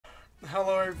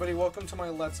Hello everybody, welcome to my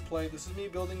Let's Play. This is me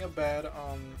building a bed.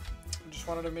 Just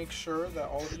wanted to make sure that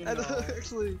all of you know.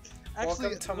 Actually,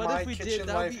 welcome to my kitchen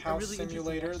life house really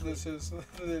simulator. This is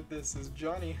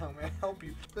Johnny. How may I help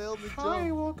you? Failed me, Hi,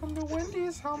 Joe. welcome to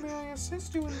Wendy's. How may I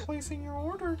assist you in placing your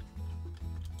order?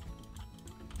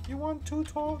 You want two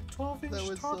 12-inch That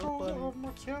was so tacos funny. of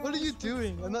macchiatos? What are you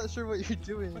doing? I'm not sure what you're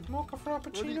doing. With mocha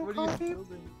frappuccino What are coffee? you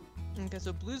building? Okay,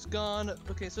 so blue's gone.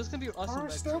 Okay, so it's gonna be an awesome. Our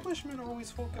vector. establishment always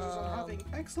focuses on having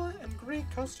excellent and great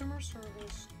customer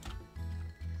service.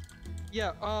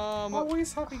 Yeah.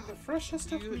 Always having the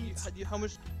freshest of meats. How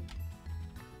much?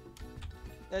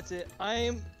 That's it.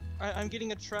 I'm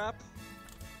getting a trap.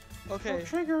 Okay. Oh,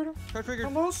 triggered. Triggered.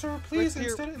 Hello, sir. Please,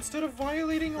 Right instead of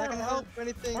violating Not gonna help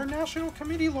anything. our national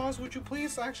committee laws, would you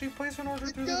please actually place an order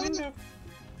through the window?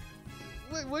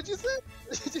 Wait, what'd you say?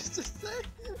 What did you just say?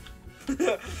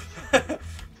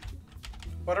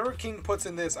 Whatever King puts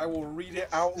in this, I will read it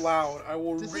out loud. I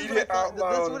will read it out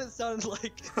loud. That's what it sounded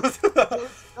like.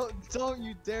 don't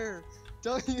you dare.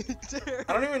 Don't you dare.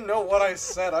 I don't even know what I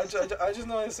said. I just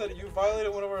know I said you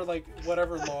violated one of our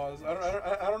whatever laws.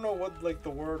 I don't know what the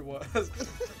word was.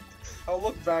 I'll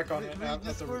look back on it now. Read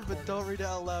this word, but don't read it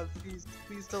out loud, please.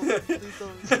 Please don't. Please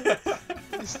don't.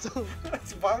 Please don't.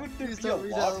 Why would there be a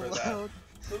law for loud.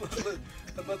 that?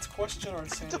 Let's question our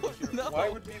sanity here. Know. Why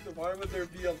would there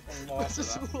be a law for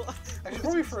that?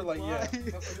 Actually, probably for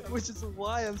Which is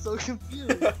why I'm so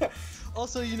confused.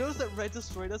 Also, you notice that red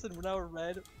destroyed us and we're now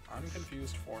red? I'm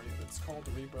confused for you. It's called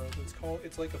rebirth.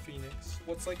 It's like a phoenix.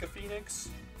 What's like a phoenix?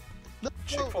 No,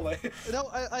 Chick-fil-A. No,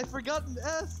 I forgot an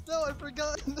S. No, I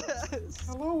forgot an S.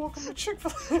 Hello, welcome to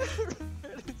Chick-fil-A.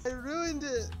 I ruined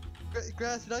it.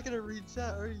 Grass, you're not gonna read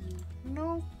chat, are you?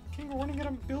 No, King, we're running out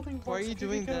of building blocks. Why are you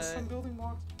doing that? Some building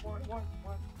blocks. What?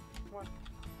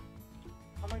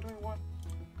 How am I doing what?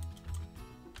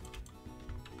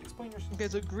 Explain yourself. Okay,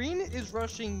 so green is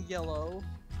rushing yellow.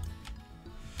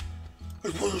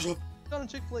 Gone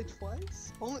to Chick-fil-A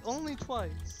twice? Only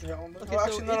twice. Yeah, okay, well,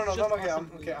 actually, no,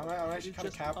 I'm actually kind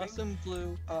of capping. Awesome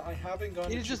blue. I haven't gone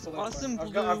to It is just Chick-fil-A awesome twice.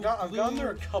 blue. I've gone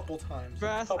there a couple times.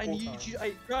 Grass, I need you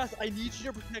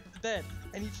to protect the bed.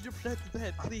 I need you to protect the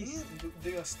bed, please.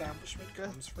 The establishment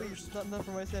comes Please, first. it's not enough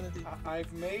for my sanity.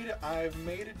 I've made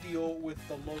a deal with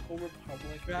the local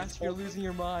republic. Grass, you're losing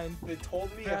your mind. They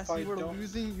told me Grass, if I you are don't.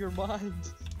 losing your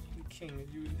mind. King,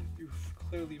 you've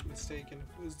clearly mistaken.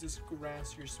 Who's this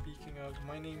grass you're speaking of?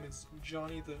 My name is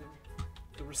Johnny,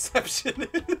 the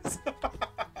receptionist.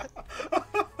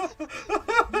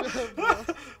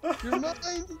 Your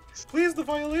mind. Please, the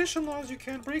violation laws. You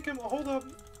can't break them. Hold up.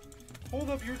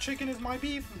 Your chicken is my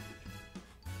beef.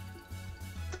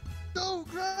 No,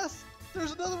 Grass.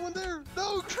 There's another one there.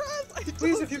 No, Grass.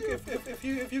 Please, if you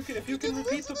can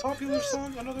repeat the popular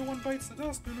song, "Another One Bites the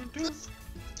Dust." Go, Grass.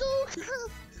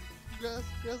 Grass.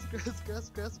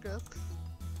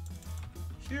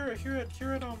 Here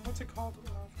at what's it called?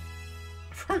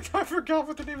 I forgot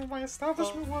what the name of my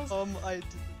establishment was.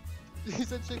 You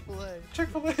said Chick-fil-A.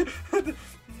 Chick-fil-A.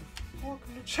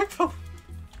 Welcome to Chick-fil-A.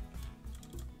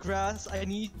 Grass, I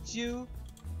need you.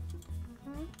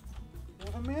 Well,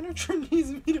 the manager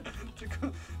needs me to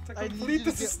complete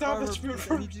this establishment.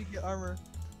 I need you to get armor.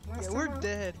 Yeah, we're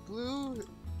dead. Blue.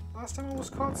 Last time I was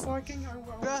caught slacking,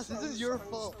 Grass, this is your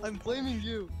fault. I'm blaming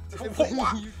you.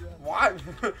 Why?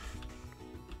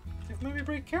 You've made me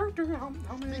break character. How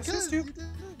may I assist you? Because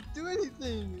you didn't do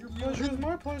anything. Your pleasure is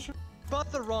my pleasure. Bought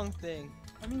the wrong thing.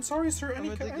 I mean, sorry, sir.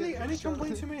 Any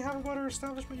complaints you may have about our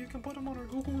establishment, you can put them on our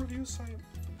Google review site.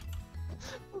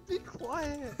 Well, be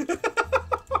quiet.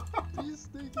 Be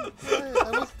sneaky quiet.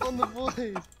 I was on the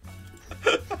voice.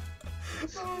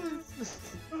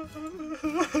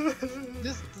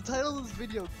 The title of this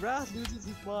video, Grass loses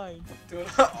his mind. Dude,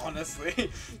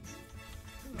 honestly,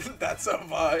 that's a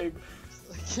vibe.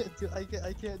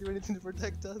 I can't do anything to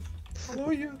protect us. Hello,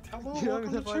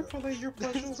 welcome to Chick-fil-A. Your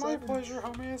pleasure is my pleasure.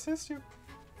 How may I assist you?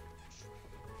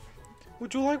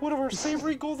 Would you like one of our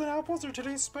savory golden apples or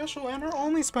today's special and our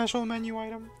only special menu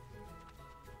item?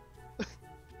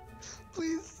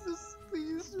 Please, just.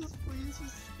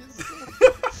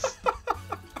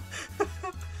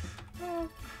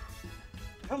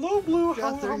 Hello, Blue.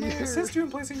 How may I assist you in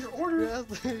placing your order? Grass,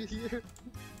 they're here.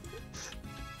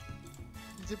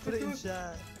 You should put it in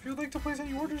chat. If you'd like to place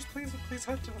any orders, please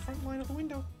head to the front line of the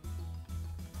window.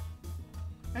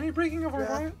 Any breaking of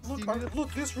our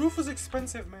look, this roof is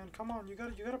expensive, man. Come on, you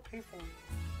gotta pay for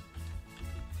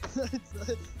it.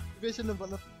 Maybe I shouldn't have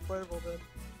done the fireball then.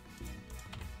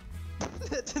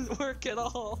 That didn't work at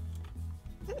all.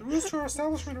 The rules to our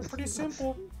establishment are pretty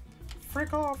simple.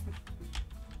 Frick off.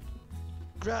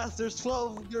 Grass, there's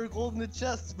 12 your gold in the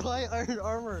chest. Buy iron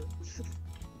armor.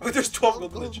 Oh, there's 12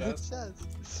 gold in the gold chest.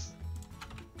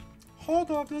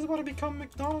 Hold up, this is about to become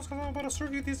McDonald's because I'm about to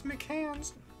serve you these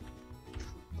McCanns.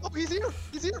 Oh, he's here!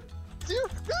 He's here! He's here!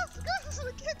 Grass! Grass!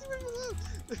 I can't do it alone!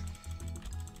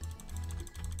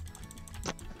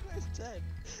 I'm dead.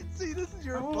 See, this is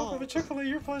your fault. Oh, the Chick-fil-A,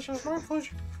 your pleasure is my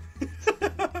pleasure. You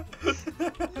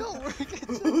don't work at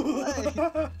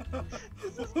Chick-fil-A.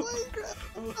 This is Minecraft,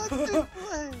 not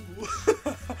Chick-fil-A.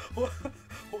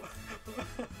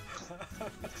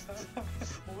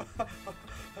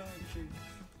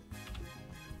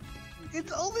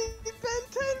 It's only been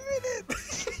 10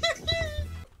 minutes!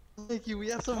 Thank you, we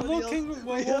have somebody else. King,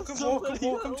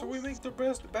 welcome to We Make the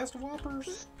Best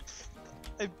Whoppers.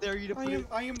 I dare you to put it.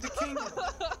 I am the king.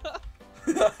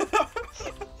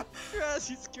 Grass,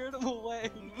 you scared him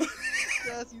away.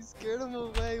 Grass, you scared him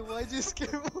away. Why'd you scare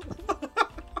him away?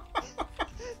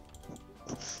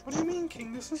 What do you mean,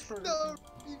 King? This is for... No!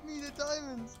 Give me the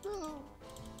diamonds! No!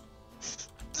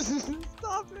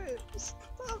 Stop it!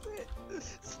 Stop it!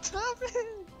 Stop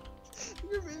it!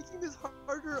 You're making this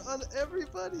harder on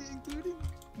everybody, including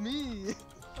me.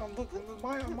 Look,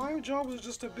 my job is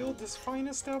just to build this fine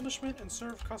establishment and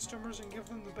serve customers and give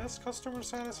them the best customer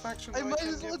satisfaction. I might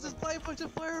as well just buy a bunch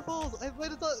of fireballs. I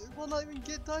might as well not even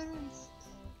get diamonds,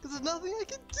 because there's nothing I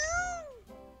can do.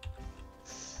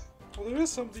 Well, there is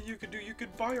something you could do. You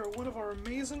could buy one of our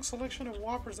amazing selection of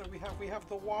Whoppers that we have. We have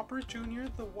the Whopper Junior,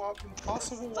 the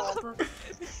Impossible Whopper.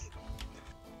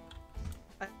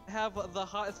 I have the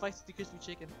hot and spicy crispy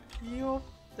chicken. Yeah.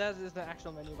 That is the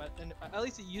actual menu, but at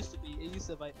least it used to be. It used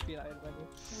to be an item menu.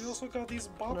 We also got these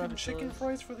bopping chicken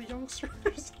fries for the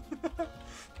youngsters.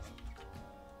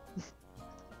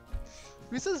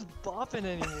 Who says bopping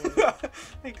anymore?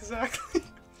 Exactly.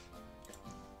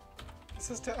 This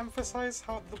is to emphasize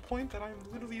the point that I'm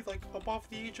literally like above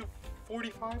the age of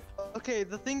 45. Okay,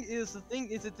 the thing is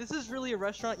that this is really a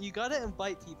restaurant. You gotta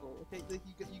invite people. Okay, like,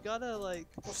 you gotta like.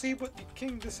 Well, see, but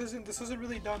King, this isn't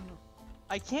really done.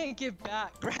 I can't get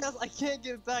back, Grass. I can't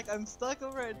get back. I'm stuck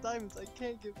over at diamonds. I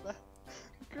can't get back.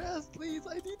 Grass, please,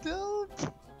 I need help.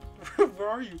 Where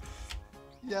are you?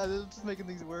 Yeah, they're just making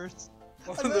things worse.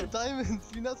 I'm at diamonds.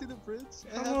 Do you not see the bridge?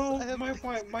 Hello, my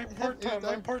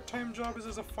part-time job is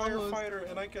as a firefighter,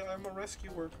 and I'm a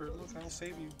rescue worker. Look, I'll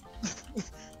save you.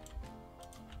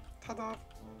 Ta-da!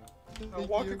 Now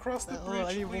walk across the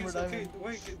bridge, please. Okay,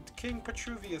 wait, King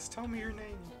Petruvius, tell me your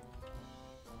name.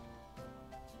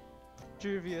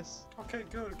 Petruvius. Okay,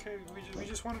 good. Okay, we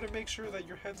just wanted to make sure that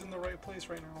your head's in the right place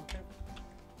right now. Okay.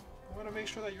 I want to make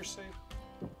sure that you're safe.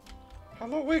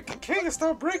 Hello, wait, King,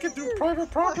 stop breaking through private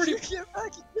property. Get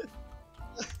back in.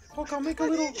 Look, I'll make a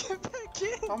little.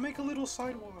 I'll make a little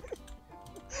sidewalk.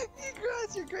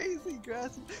 Grass, you're crazy,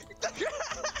 Grass.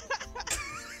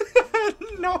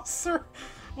 No, sir.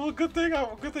 Well, good thing I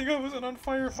wasn't on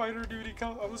firefighter duty.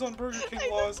 I was on Burger King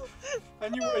laws,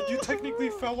 and you technically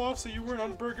fell off, so you weren't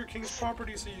on Burger King's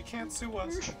property, so you can't sue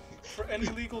us for any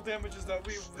legal damages that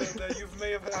you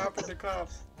may have happened to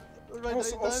cops.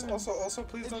 Also,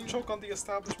 please don't choke on the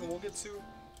establishment. We'll get sued.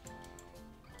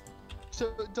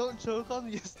 Don't choke on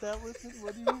the establishment?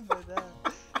 What do you mean by that?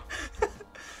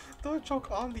 Don't choke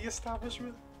on the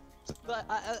establishment. But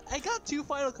I got 2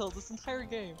 final kills this entire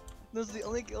game. Those are the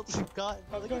only kills I've gotten.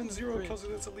 I've gotten 0 kills because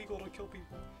it's illegal to kill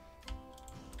people.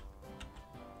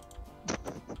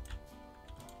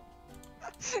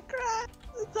 Crap!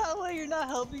 Is that why you're not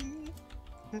helping me?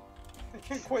 I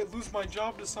can't quite lose my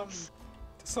job to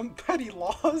some petty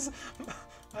laws.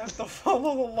 I have to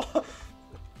follow the law.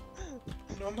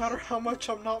 No matter how much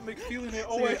I'm not feeling it.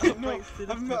 Oh So wait, no,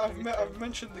 I've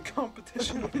mentioned the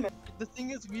competition. The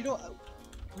thing is,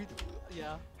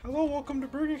 yeah. Hello, welcome to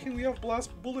Burger King. We have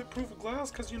bulletproof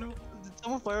glass, cause you know. Did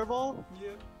someone fireball?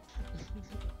 Yeah.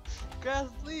 Grass,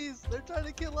 please! They're trying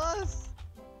to kill us!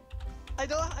 I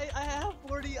have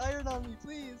 40 iron on me,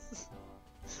 please!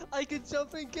 I could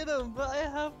jump and get him, but I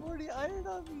have 40 iron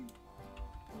on me!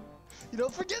 You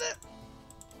don't forget it!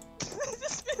 I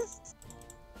just missed!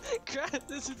 Grass,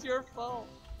 this is your fault!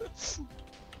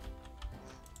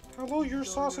 Hello, your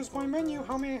sauce is my menu.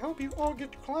 How may I help you? Oh, get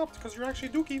clapped, because you're actually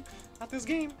dookie at this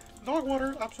game. Dog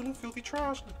water, absolute filthy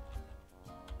trash.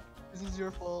 This is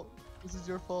your fault. This is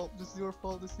your fault. This is your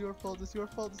fault. This is your fault. This is your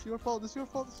fault. This is your fault. This is your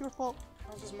fault. This is your fault.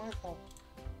 How's this my fault?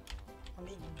 I'm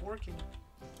just working.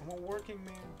 I'm a working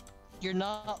man. You're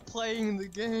not playing the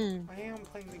game. I am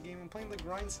playing the game. I'm playing the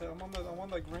grind set. I'm on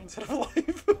the grind set of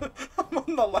life. I'm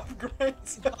on the life grind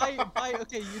set.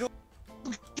 Okay, you don't.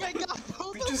 I got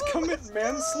both. We just commit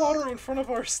manslaughter in front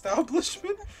of our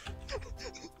establishment.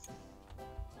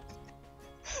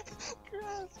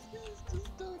 Grass, please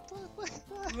just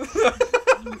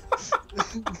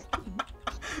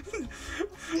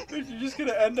You're just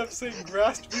gonna end up saying,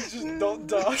 Grass, please just don't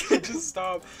talk. Just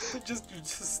stop. Just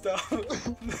stop.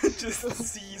 Just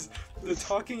cease. The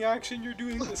talking action you're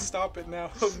doing, just stop it now.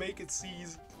 Make it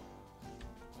cease.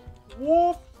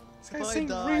 Wolf! This guy's saying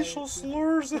racial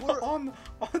slurs on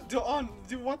what the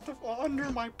under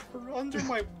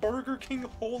my Burger King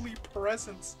holy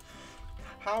presence.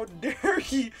 How dare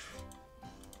he?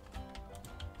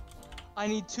 I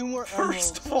need 2 more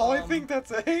First of all, I think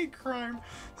that's a hate crime.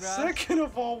 Grass. Second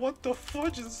of all, what the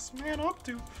fudge is this man up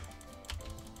to?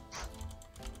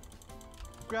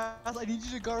 Grass, I need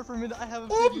you to guard for a minute. I have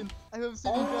obsidian. I have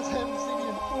obsidian, Grass. I have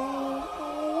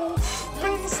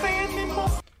obsidian. Been standing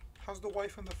up. How's the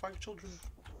wife and the 5 children?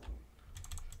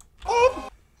 Oh!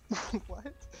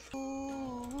 What?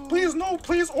 Please no,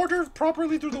 please order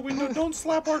properly through the window. Don't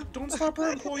slap our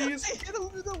employees. I hit him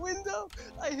through the window.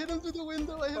 I hit him through the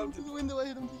window.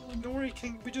 Don't worry,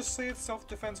 King. We just say it's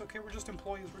self-defense, okay? We're just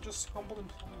employees. We're just humble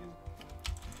employees.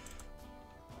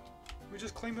 We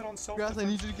just claim it on self-defense. Grass, I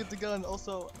need you to get the gun.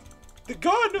 Also. The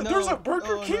gun! No. There's a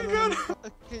Burger King gun!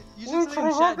 Okay, you should say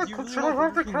in chat, do you really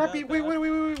have the crappy? Wait, what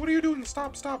are you doing?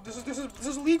 Stop. This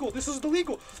is illegal. This is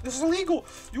illegal.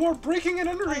 You are breaking and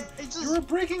entering. You are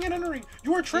breaking and entering.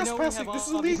 You are trespassing. This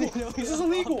is illegal. This is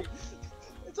illegal.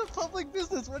 It's a public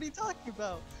business. What are you talking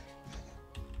about?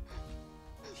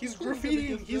 He's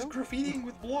graffitiing. He's graffitiing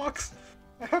with blocks.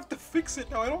 I have to fix it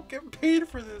now. I don't get paid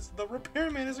for this. The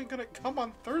repairman isn't gonna come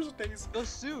on Thursdays. Go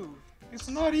sue. It's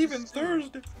not even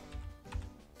Thursday.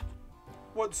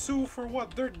 What, sue for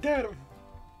what? They're dead.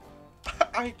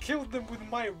 I killed them with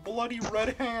my bloody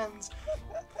red hands.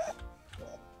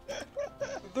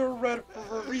 They're red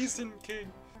for a reason,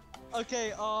 King.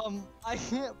 Okay, I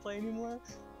can't play anymore.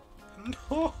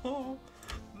 No,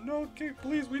 King,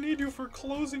 please, we need you for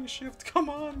closing shift. Come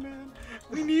on, man.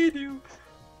 We need you.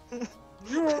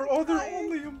 You're our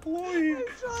only employee. I'm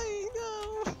trying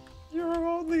now. You're our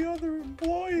only other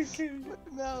employee, King.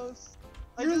 Mouse.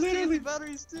 You're literally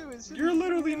batteries too. You're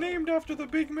literally named after the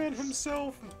big man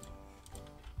himself.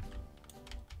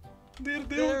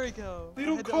 There we go. They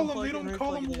don't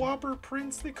call him Whopper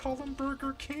Prince. They call him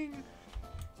Burger King.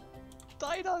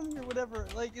 Died on me or whatever.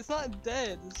 Like, it's not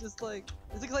dead. It's just like,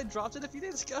 is it because I dropped it a few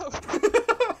days ago?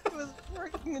 It was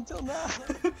working until now.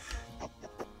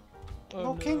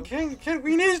 Oh, no. King,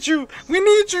 we need you! We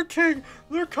need you, King!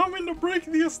 They're coming to break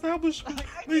the establishment!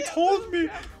 They told me!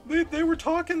 They were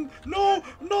talking. No!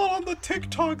 Not on the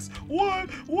TikToks! What?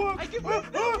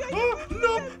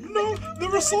 No!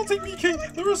 They're assaulting me, King!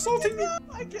 They're assaulting me!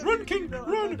 Run, King!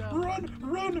 Run!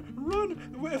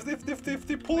 If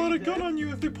they pull out a gun on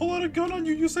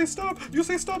you, you say stop! You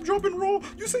say stop, drop and roll!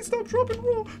 You say stop, drop and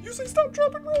roll! You say stop,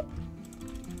 drop and roll!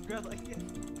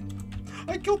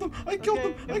 I killed them! I killed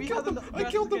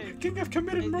them! King, I've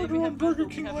committed murder on Burger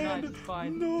King land!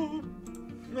 No!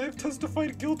 I've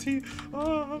testified guilty!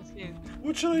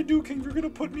 What should I do, King? They're gonna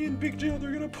put me in big jail!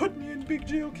 King,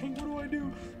 what do I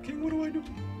do? King, what do I do?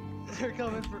 They're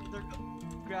coming for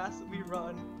Grass, we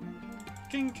run.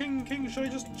 King, should I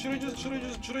just do it? Should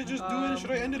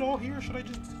I end it all here? Should I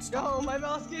just stop? No, my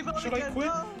mouse gave up. Should I quit?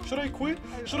 No. Should I quit?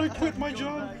 Should I quit my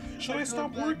job? Should I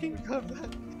stop working?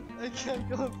 I can't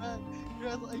go back.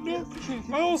 No,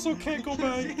 I also can't go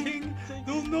back, King.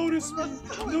 They'll notice me.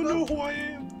 They'll know who I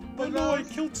am. They'll know I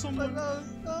killed someone.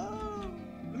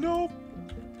 No,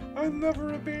 I've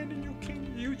never abandoned you,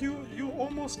 King. You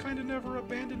almost kind of never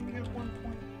abandoned me at one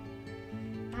point.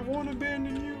 I won't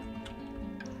abandon you.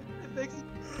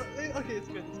 Okay, it's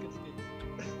good.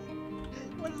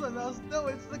 What is my mouse? No,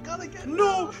 it's the gun again.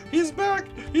 No, he's back.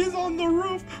 He's on the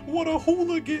roof. What a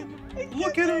hooligan.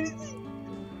 Look at him.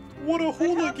 What a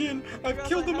hooligan! I've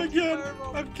killed him again!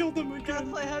 I've killed him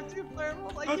again! I have 2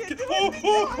 fireballs! I can't do it!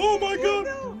 Oh my god!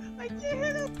 No! I can't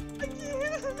hit him!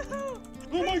 No!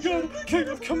 Oh my god! King,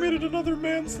 I've committed another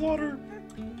manslaughter!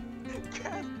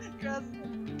 Grass,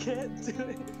 can't do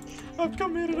it! I've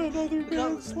committed another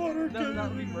manslaughter! No,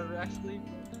 not murder, actually.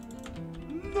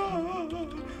 No!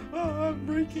 I'm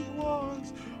breaking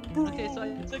laws! Bro, okay, so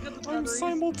I took out the I'm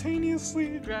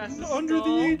simultaneously Grass, under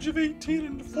the age of 18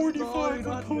 and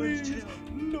 45, please!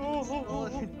 No!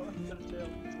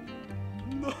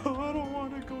 No, I don't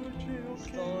want to go to jail,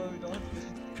 King.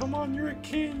 Come on, you're a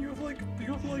king. You have the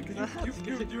goods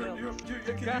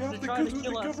with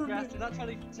the government. They're not trying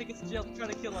to take us to jail. They're trying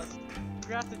to kill us.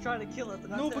 Grass, they're trying to kill us.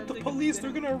 No, but the police,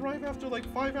 they're gonna arrive after like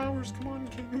 5 hours. Come on,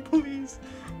 King, please,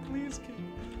 King.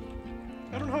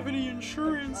 I don't have any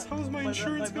insurance. How's my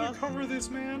insurance gonna cover this,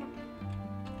 man?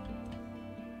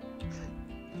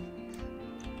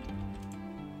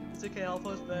 It's okay, I'll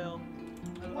post bail.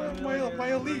 My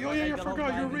elite. Oh yeah, I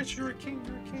forgot. You're rich. You're a king.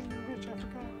 You're a king. You're rich. I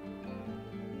forgot.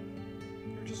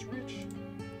 You're just rich.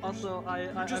 Also, I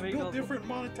make all different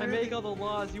I make all the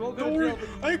laws. You won't go Don't to worry. jail.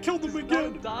 But I killed him again.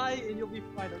 Don't die and you'll be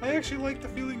fine. Okay? I actually like the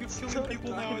feeling of killing Don't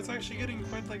people die. now. It's actually getting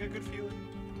quite like a good feeling.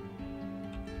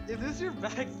 Is this your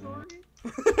backstory?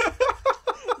 Is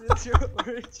this your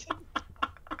origin?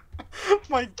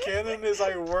 My canon is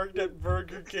I worked at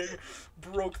Burger King,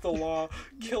 broke the law,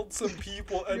 killed some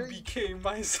people, and became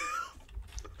myself.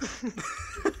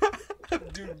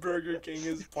 Dude, Burger King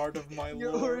is part of my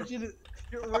Your lore. origin is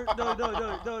no.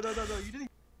 You didn't.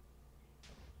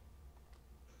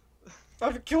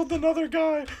 I've killed another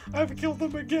guy. I've killed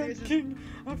them again, King.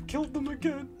 I've killed them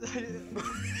again.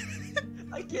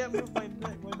 I can't move my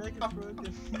neck. My neck is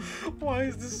broken. Why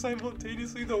is this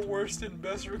simultaneously the worst and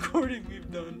best recording we've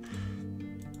done?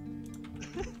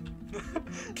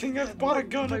 King, I've bought a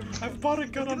gun. I've bought a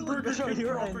gun on Burger King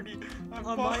property.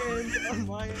 On my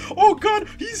end. Oh God,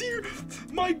 he's here!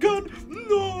 My gun!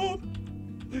 No!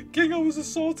 King, I was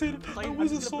assaulted. I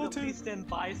was assaulted.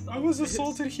 I was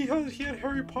assaulted. He had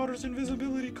Harry Potter's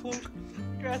invisibility cloak.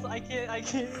 Grass, I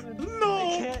can't even.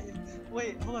 No! I can't.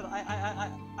 Wait, hold on. I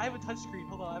have a touchscreen.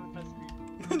 Hold on, I have a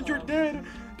touchscreen. You're dead.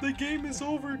 The game is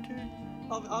over, King.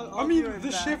 I mean,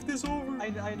 the shift is over.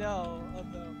 I know.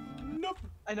 Nope.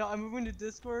 I know. I'm moving to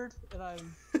Discord, and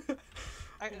I'm.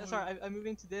 Sorry, I'm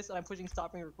moving to this, and I'm pushing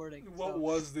stopping recording. What so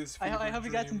was this? I hope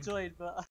you guys enjoyed, but.